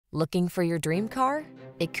Looking for your dream car?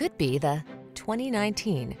 It could be the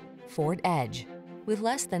 2019 Ford Edge. With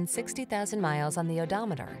less than 60,000 miles on the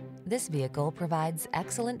odometer, this vehicle provides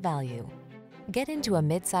excellent value. Get into a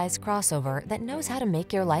mid-size crossover that knows how to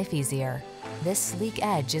make your life easier. This sleek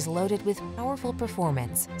Edge is loaded with powerful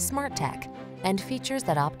performance, smart tech, and features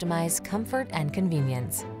that optimize comfort and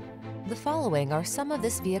convenience. The following are some of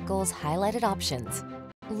this vehicle's highlighted options: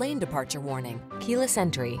 lane departure warning, keyless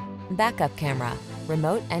entry, backup camera,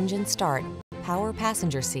 remote engine start, power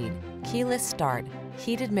passenger seat, keyless start,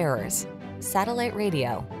 heated mirrors, satellite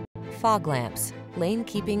radio, fog lamps, lane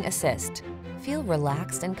keeping assist. Feel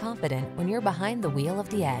relaxed and confident when you're behind the wheel of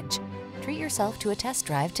the Edge. Treat yourself to a test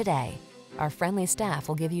drive today. Our friendly staff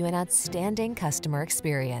will give you an outstanding customer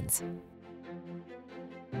experience.